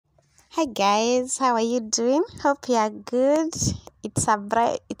Hi guys, how are you doing? Hope you are good. It's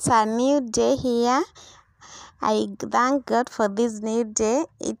a new day here. I thank God for this new day.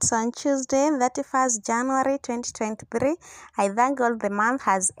 It's on Tuesday, 31st January 2023. I thank God the month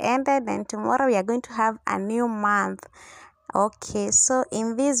has ended and tomorrow we are going to have a new month. Okay, so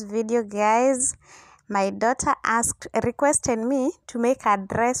in this video guys, my daughter requested me to make a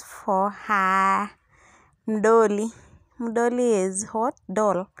dress for her mdoli. Mdoli is what?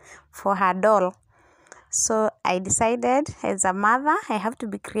 Doll. For her doll. So I decided as a mother, I have to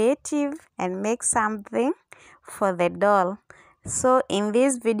be creative and make something for the doll. So in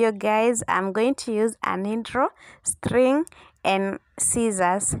this video guys, I'm going to use an intro, string and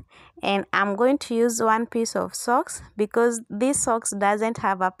scissors, and I'm going to use one piece of socks because these socks doesn't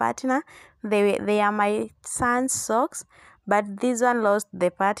have a partner. They are my son's socks, but this one lost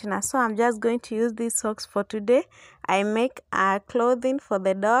the partner, so I'm just going to use these socks for today. I make a clothing for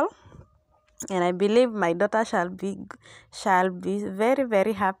the doll, and I believe my daughter shall be very,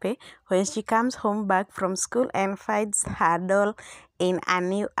 very happy when she comes home back from school and finds her doll in a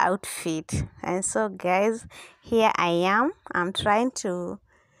new outfit. And so guys, here I am.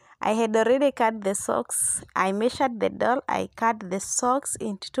 I had already cut the socks. I measured the doll. I cut the socks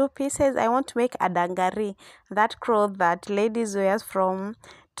into 2 pieces. I want to make a dangari, that cloth that ladies wear from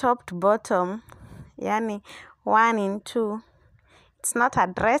top to bottom, yani 1 in 2. It's not a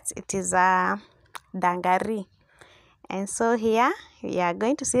dress, it is a dangari. And so here we are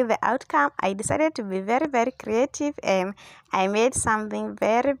going to see the outcome. I decided to be very, very creative and I made something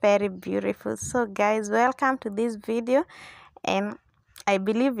very, very beautiful. So guys, welcome to this video and I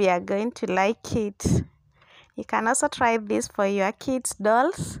believe you are going to like it. You can also try this for your kids'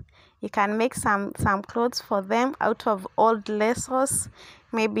 dolls. You can make some clothes for them out of old laces.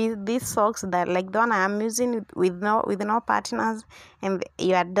 Maybe these socks that like the one I'm using with no partners, and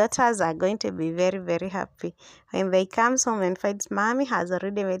your daughters are going to be very, very happy when they come home and finds mommy has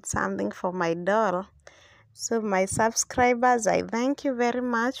already made something for my doll. So my subscribers, I thank you very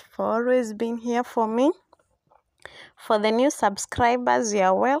much for always being here for me. For the new subscribers, you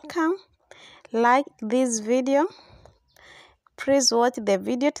are welcome. Like this video. Please watch the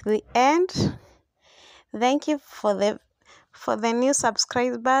video to the end. Thank you for the new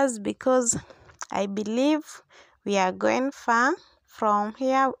subscribers, because I believe we are going far. From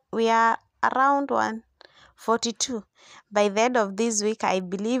here we are around 142. By the end of this week, I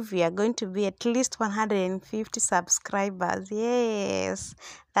believe we are going to be at least 150 subscribers. Yes,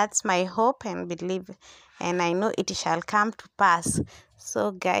 that's my hope and belief, and I know it shall come to pass.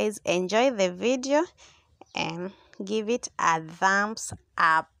 So guys, enjoy the video and give it a thumbs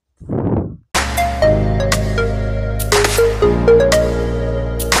up.